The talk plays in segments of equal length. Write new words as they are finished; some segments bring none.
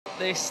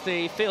this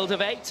the field of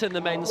 8 in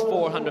the men's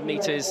 400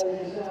 metres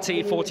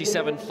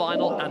T47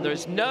 final, and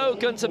there's no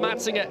Gunther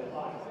Matzinger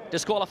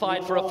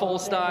disqualified for a full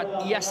start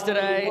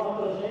yesterday,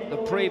 the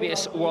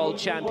previous world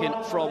champion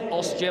from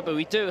Austria. But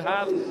we do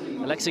have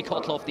Aleksei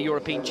KOTLOV, the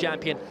European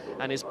champion,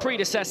 and his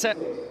predecessor,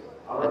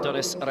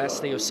 Andonis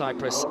ARESTI of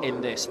Cyprus,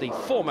 in this, the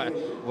former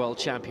world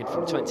champion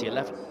from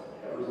 2011.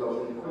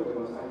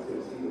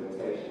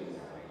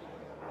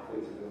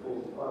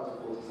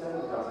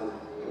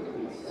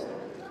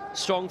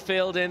 Strong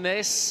field in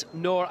this.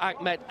 Nur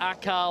Ahmet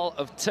Akal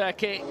of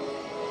Turkey.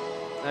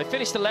 Now, he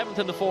finished 11th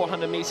in the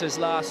 400 metres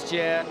last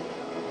year.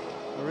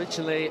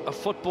 Originally a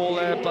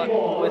footballer, but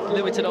with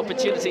limited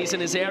opportunities in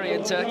his area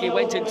in Turkey,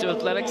 went into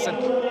athletics and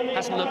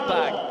hasn't looked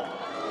back.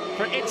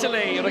 For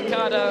Italy,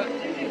 Riccardo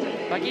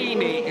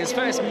Baghini, his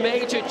first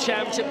major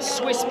championship,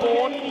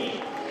 Swiss-born,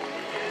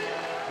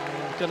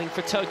 gunning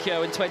for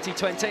Tokyo in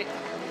 2020.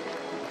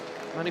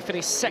 And he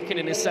finished second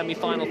in his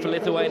semi-final for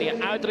Lithuania.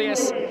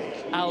 Audrius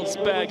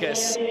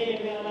Alsbergas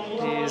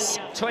is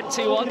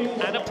 21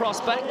 and a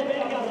prospect.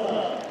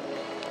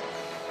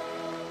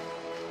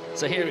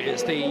 So here he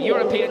is, the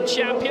European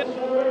champion.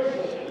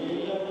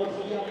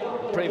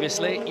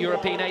 Previously,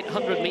 European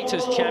 800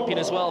 metres champion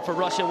as well for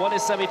Russia. Won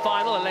his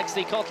semi-final,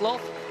 Aleksei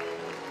KOTLOV.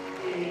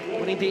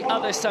 Winning the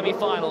other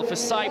semi-final for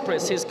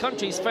Cyprus, his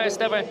country's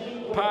first ever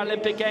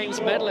Paralympic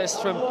Games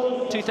medalist from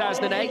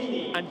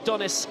 2008,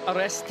 Andonis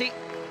ARESTI.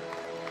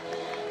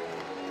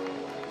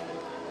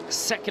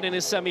 Second in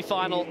his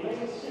semi-final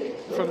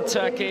from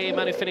Turkey,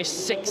 man who finished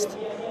 6th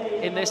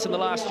in this in the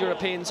last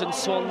Europeans in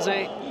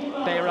Swansea,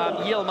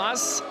 Bayram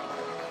Yilmaz.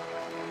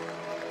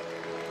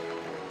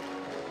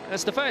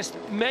 It's the first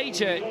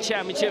major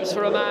championships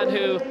for a man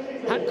who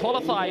had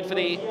qualified for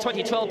the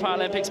 2012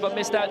 Paralympics but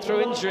missed out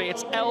through injury.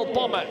 It's El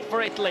Bomber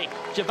for Italy,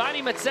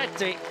 Giovanni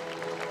Mazzetti.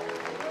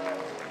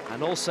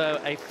 And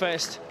also a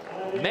first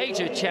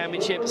major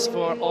championships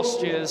for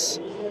Austria's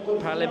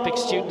Paralympic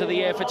Student of the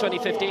Year for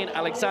 2015,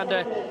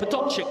 Alexander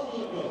POTOTSCHNIG.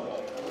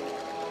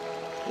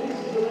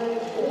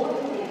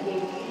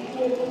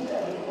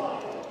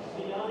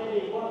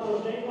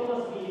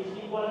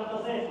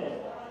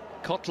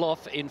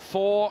 KOTLOV in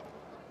 4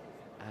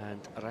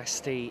 and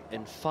ARESTI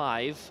in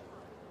 5.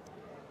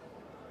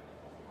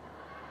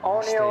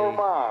 On your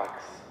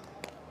marks.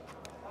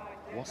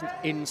 Wasn't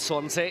in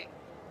Swansea.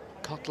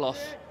 KOTLOV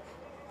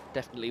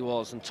definitely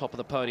was on top of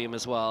the podium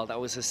as well. That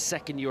was his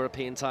second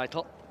European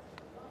title.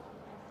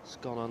 He's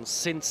gone on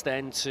since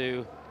then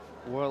to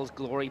world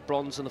glory,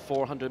 bronze in the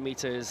 400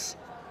 metres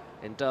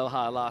in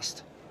Doha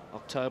last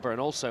October,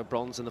 and also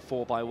bronze in the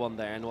 4x1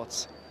 there in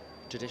what's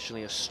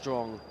traditionally a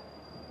strong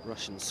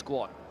Russian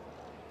squad.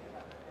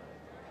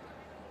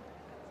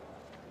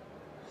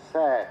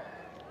 Set.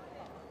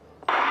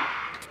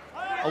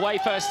 Away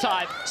first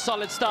time,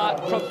 solid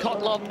start from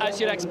KOTLOV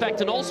as you'd expect,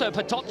 and also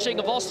POTOTSCHNIG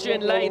of Austria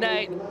in lane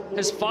 8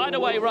 has fired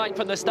away right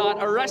from the start.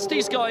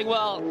 ARESTI's going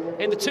well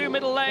in the 2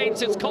 middle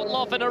lanes. It's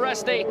KOTLOV and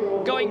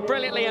ARESTI going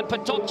brilliantly, and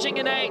POTOTSCHNIG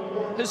in 8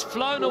 has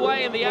flown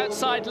away in the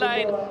outside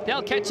lane.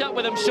 They'll catch up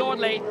with him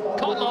shortly.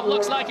 KOTLOV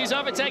looks like he's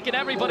overtaken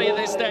everybody at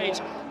this stage.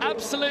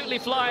 Absolutely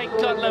flying,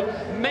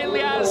 KOTLOV.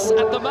 Milyaz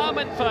at the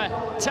moment for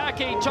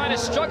Turkey, trying to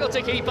struggle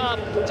to keep up.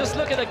 Just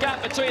look at the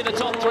gap between the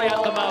top 3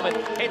 at the moment.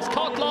 It's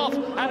KOTLOV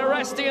and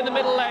ARESTI in the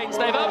middle lanes.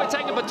 They've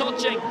overtaken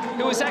POTOTSCHNIG,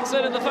 who was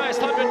excellent in the first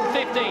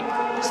 150.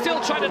 Still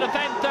trying to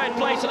defend 3rd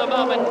place at the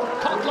moment.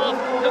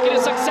 KOTLOV looking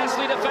to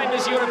successfully defend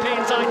his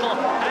European title.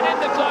 And in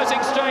the closing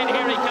straight,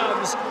 here he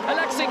comes.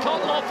 Aleksei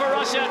KOTLOV for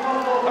Russia.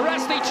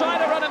 ARESTI trying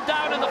to run him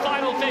down in the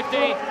final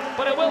 50,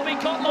 but it will be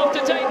KOTLOV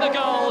to take the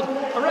gold.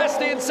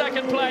 ARESTI in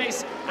 2nd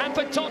place, and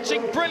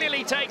POTOTSCHNIG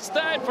brilliantly takes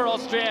 3rd for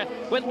Austria,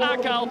 with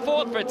Akal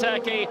 4th for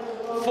Turkey.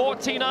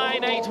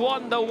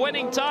 49.81, the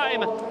winning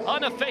time,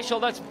 unofficial.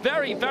 That's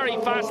very, very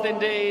fast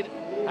indeed.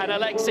 And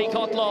Aleksei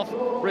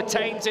KOTLOV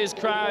retains his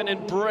crown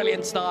in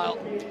brilliant style.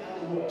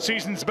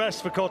 Season's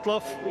best for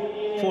KOTLOV,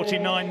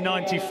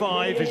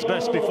 49.95, his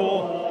best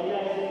before.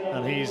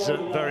 And he's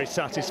very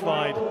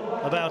satisfied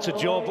about a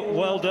job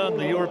well done.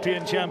 The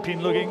European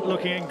champion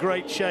looking in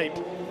great shape.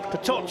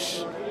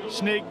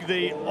 POTOTSCHNIG,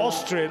 the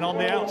Austrian on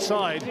the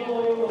outside,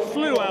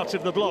 flew out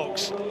of the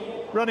blocks.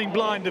 Running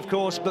blind, of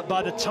course, but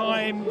by the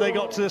time they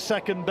got to the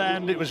 2nd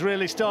bend, it was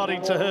really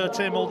starting to hurt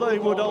him, although he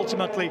would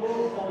ultimately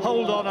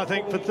hold on, I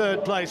think, for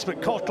 3rd place.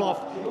 But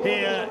KOTLOV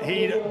here,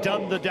 he'd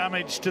done the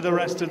damage to the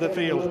rest of the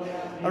field.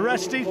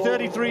 ARESTI,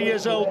 33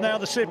 years old now,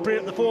 the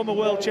Cypriot, the former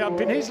world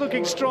champion. He's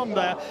looking strong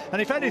there,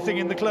 and if anything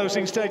in the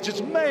closing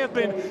stages may have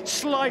been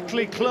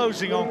slightly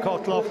closing on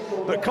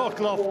KOTLOV, but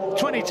KOTLOV,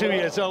 22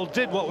 years old,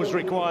 did what was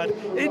required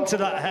into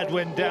that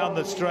headwind down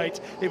the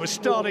straight. It was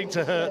starting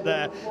to hurt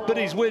there, but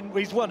he's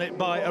won it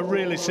by a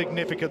really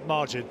significant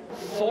margin.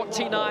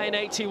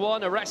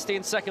 49.81, ARESTI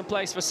in 2nd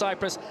place for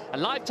Cyprus. A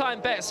lifetime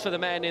best for the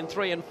men in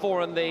 3 and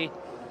 4 in the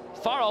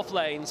far-off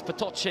lanes,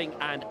 POTOTSCHNIG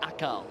and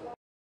Akal.